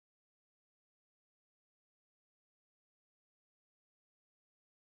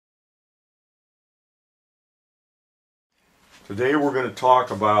Today we're going to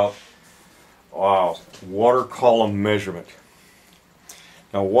talk about water column measurement.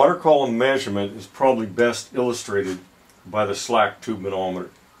 Now, water column measurement is probably best illustrated by the slack tube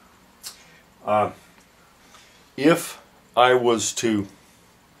manometer. If I was to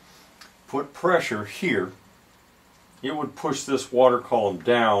put pressure here, it would push this water column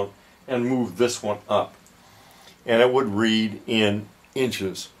down and move this one up, and it would read in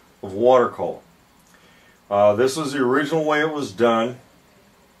inches of water column. This was the original way it was done.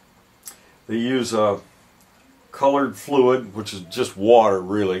 They use a colored fluid, which is just water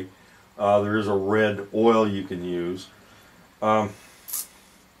really. There is a red oil you can use. In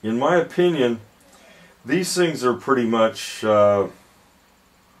my opinion, these things are pretty much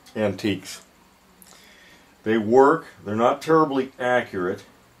antiques. They work, they're not terribly accurate.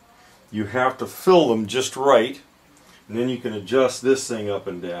 You have to fill them just right, and then you can adjust this thing up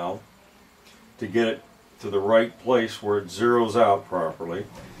and down to get it to the right place where it zeroes out properly.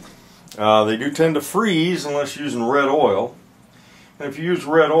 They do tend to freeze unless you're using red oil, and if you use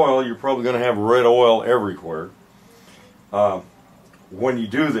red oil, you're probably going to have red oil everywhere when you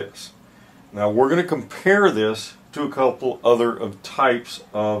do this. Now we're going to compare this to a couple other types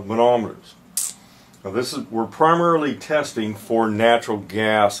of manometers. Now we're primarily testing for natural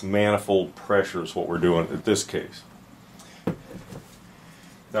gas manifold pressure is what we're doing in this case.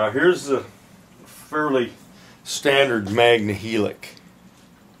 Now here's the fairly standard magnehelic.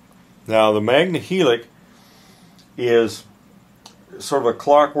 Now the magnehelic is sort of a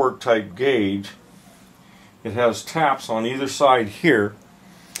clockwork type gauge. It has taps on either side here.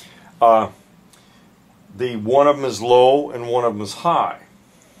 One of them is low and one of them is high.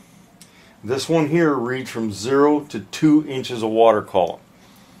 This one here reads from 0 to 2 inches of water column.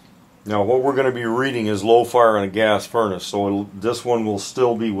 Now what we're going to be reading is low fire in a gas furnace, so this one will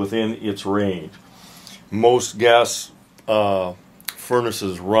still be within its range. Most gas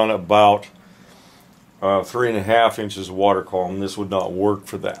furnaces run about 3.5 inches of water column. This would not work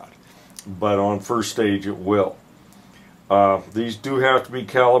for that, but on first stage it will. These do have to be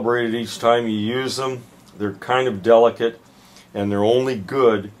calibrated each time you use them. They're kind of delicate, and they're only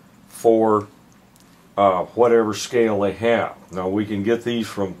good for whatever scale they have. Now we can get these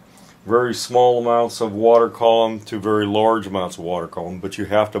from very small amounts of water column to very large amounts of water column, but you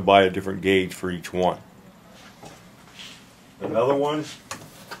have to buy a different gauge for each one. Another one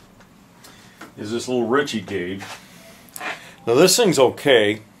is this little Ritchie gauge. Now this thing's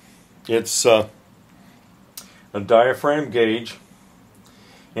okay. It's a diaphragm gauge,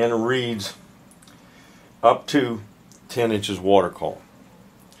 and it reads up to 10 inches water column.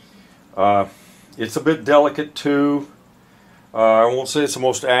 It's a bit delicate too. I won't say it's the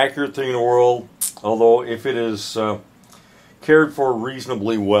most accurate thing in the world, although if it is cared for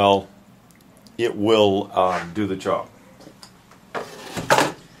reasonably well, it will do the job.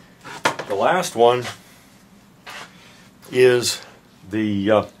 The last one is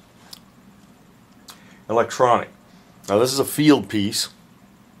the electronic. Now this is a field piece,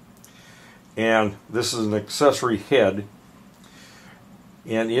 and this is an accessory head,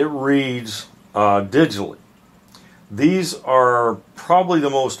 and it reads digitally. These are probably the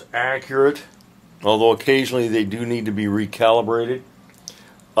most accurate, although occasionally they do need to be recalibrated.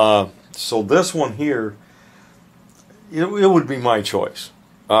 So this one here, it would be my choice.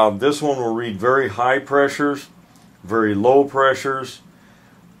 This one will read very high pressures, very low pressures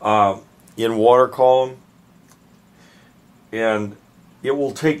in water column, and it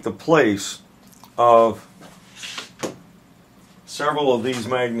will take the place of several of these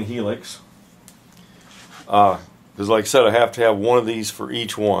magnehelics. Because like I said, I have to have one of these for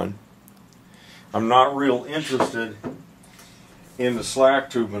each one. I'm not real interested in the slack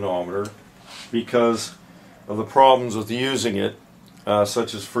tube manometer because of the problems with using it,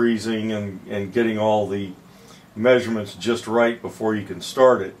 such as freezing and getting all the measurements just right before you can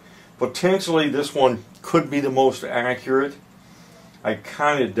start it. Potentially this one could be the most accurate. I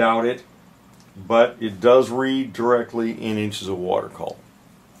kind of doubt it, but it does read directly in inches of water column.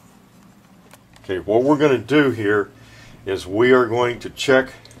 Okay, what we're going to do here is we are going to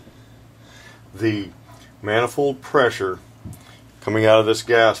check the manifold pressure coming out of this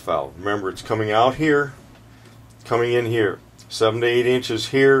gas valve. Remember, it's coming out here, coming in here. 7 to 8 inches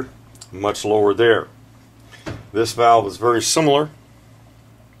here, much lower there. This valve is very similar.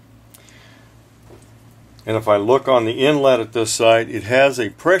 And if I look on the inlet at this side, it has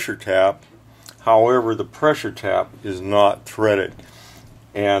a pressure tap. However, the pressure tap is not threaded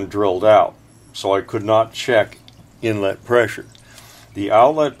and drilled out, so I could not check inlet pressure. The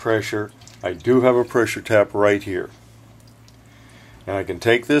outlet pressure, I do have a pressure tap right here. And I can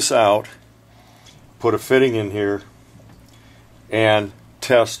take this out, put a fitting in here, and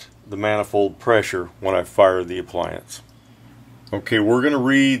test the manifold pressure when I fire the appliance. Okay, we're going to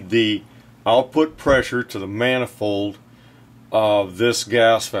read the output pressure to the manifold of this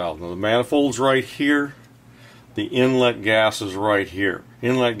gas valve. Now the manifold's right here, the inlet gas is right here.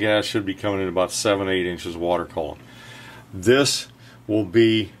 Inlet gas should be coming in about 7-8 inches water column. This will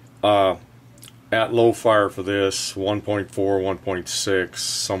be at low fire for this 1.4, 1.6,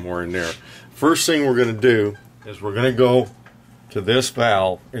 somewhere in there. First thing we're going to do is we're going to go to this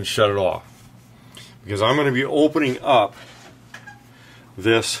valve and shut it off, because I'm going to be opening up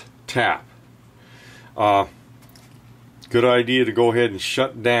this tap. Good idea to go ahead and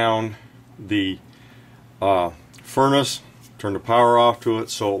shut down the furnace, turn the power off to it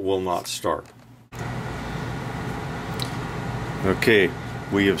so it will not start. Okay,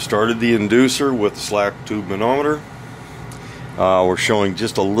 we have started the inducer with the slack tube manometer. We're showing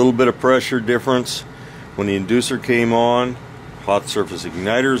just a little bit of pressure difference. When the inducer came on, hot surface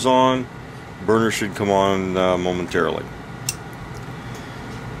igniter's on, burner should come on momentarily.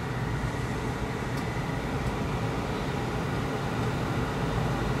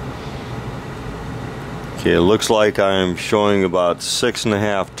 Okay, it looks like I'm showing about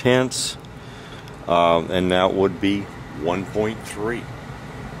 6.5 tenths, and that would be 1.3.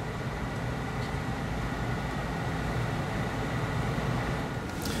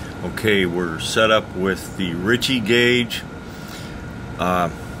 Okay, we're set up with the Ritchie gauge.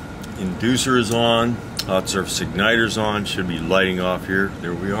 Inducer is on, hot surface igniter's on, should be lighting off here.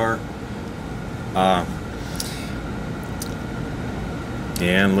 There we are.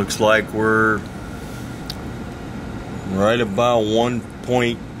 And looks like we're right about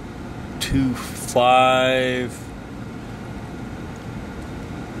 1.25.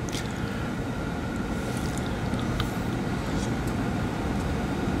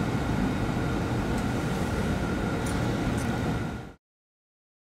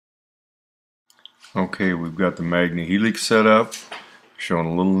 Okay, we've got the magnehelic set up, showing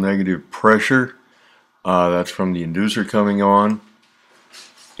a little negative pressure. That's from the inducer coming on,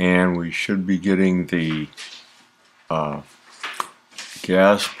 and we should be getting the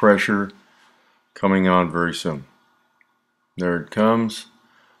gas pressure coming on very soon. There it comes.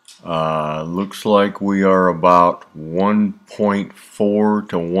 Looks like we are about 1.4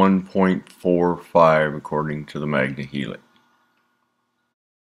 to 1.45 according to the magnehelic.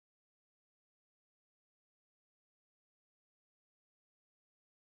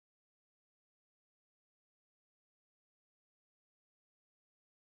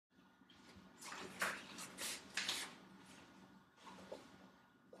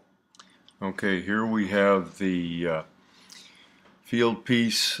 Okay, here we have the field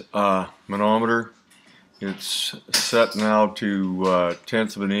piece manometer. It's set now to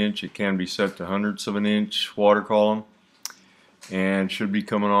tenths of an inch. It can be set to hundredths of an inch water column, and should be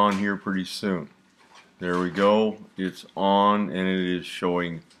coming on here pretty soon. There we go. It's on, and it is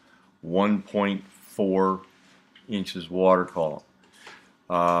showing 1.4 inches water column.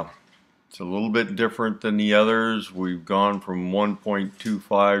 It's a little bit different than the others. We've gone from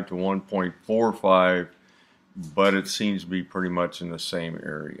 1.25 to 1.45, but it seems to be pretty much in the same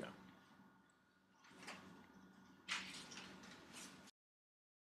area.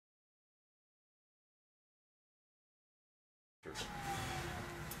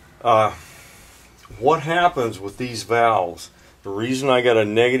 What happens with these valves? The reason I got a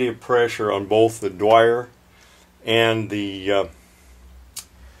negative pressure on both the Dwyer and the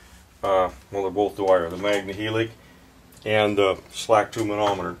well, they're both Dwyer, the magnehelic and the slack tube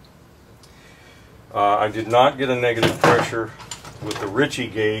manometer. I did not get a negative pressure with the Ritchie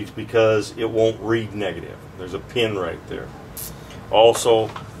gauge because it won't read negative. There's a pin right there.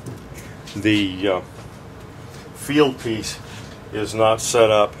 Also, the field piece is not set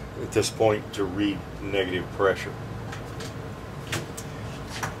up at this point to read negative pressure.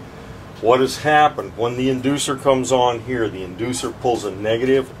 What has happened when the inducer comes on here? The inducer pulls a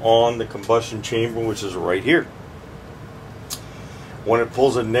negative on the combustion chamber, which is right here. When it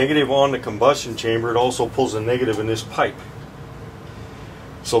pulls a negative on the combustion chamber, it also pulls a negative in this pipe.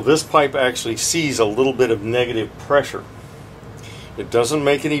 So this pipe actually sees a little bit of negative pressure. It doesn't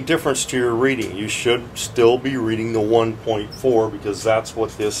make any difference to your reading. You should still be reading the 1.4 because that's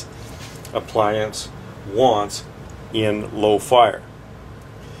what this appliance wants in low fire.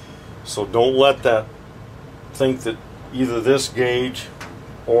 So don't let that think that either this gauge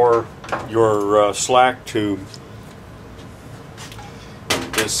or your slack tube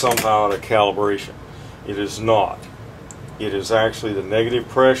is somehow out of calibration. It is not. It is actually the negative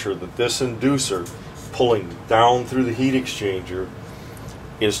pressure that this inducer pulling down through the heat exchanger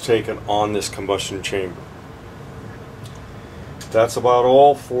is taken on this combustion chamber. that's about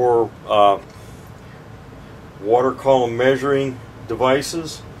all for water column measuring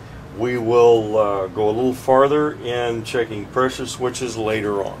devices. We will go a little farther in checking pressure switches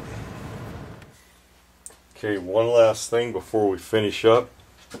later on. Okay, one last thing before we finish up.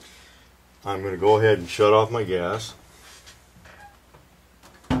 I'm going to go ahead and shut off my gas.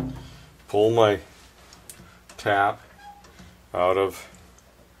 Pull my tap out of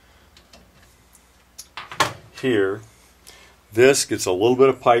here. This gets a little bit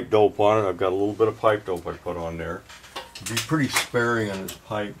of pipe dope on it. I've got a little bit of pipe dope I put on there. Be pretty sparing on this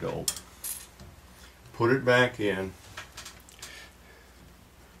pipe dope. Put it back in.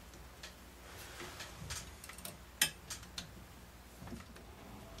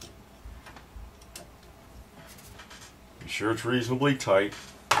 Be sure it's reasonably tight.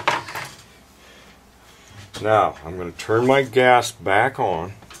 Now I'm going to turn my gas back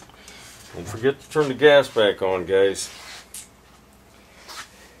on. Don't forget to turn the gas back on, guys.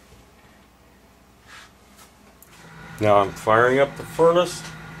 Now I'm firing up the furnace.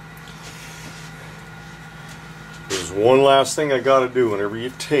 There's one last thing I got to do whenever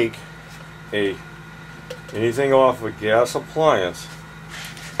you take anything off of a gas appliance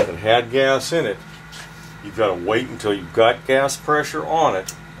that had gas in it. You've got to wait until you've got gas pressure on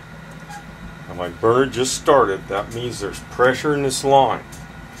it. Now my burner just started. That means there's pressure in this line.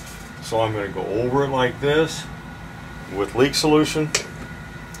 So I'm going to go over it like this with leak solution,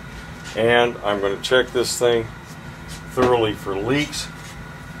 and I'm going to check this thing thoroughly for leaks.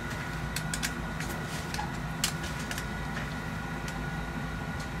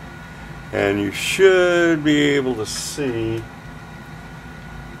 And you should be able to see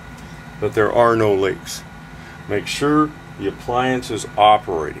that there are no leaks. Make sure the appliance is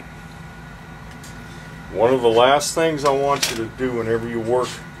operating. One of the last things I want you to do whenever you work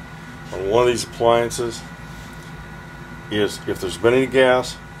on one of these appliances is, if there's been any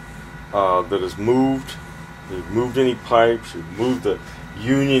gas that is moved, you've moved any pipes, you've moved the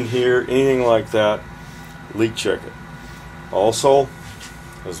union here, anything like that, leak check it. Also,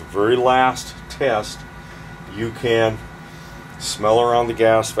 as a very last test, you can smell around the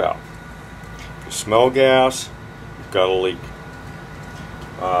gas valve. If you smell gas, you've got a leak.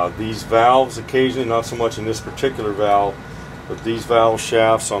 These valves occasionally, not so much in this particular valve, but these valve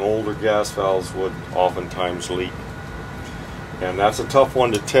shafts on older gas valves would oftentimes leak. And that's a tough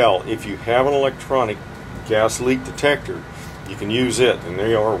one to tell. If you have an electronic gas leak detector, you can use it, and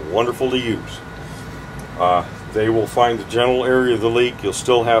they are wonderful to use. They will find the general area of the leak. You'll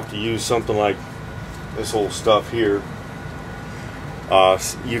still have to use something like this old stuff here.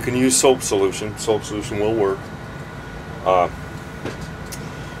 You can use soap solution. Soap solution will work.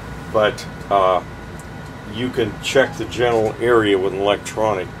 But you can check the general area with an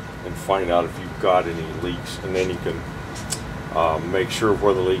electronic and find out if you've got any leaks, and then you can make sure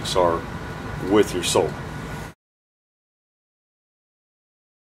where the leaks are with your soap.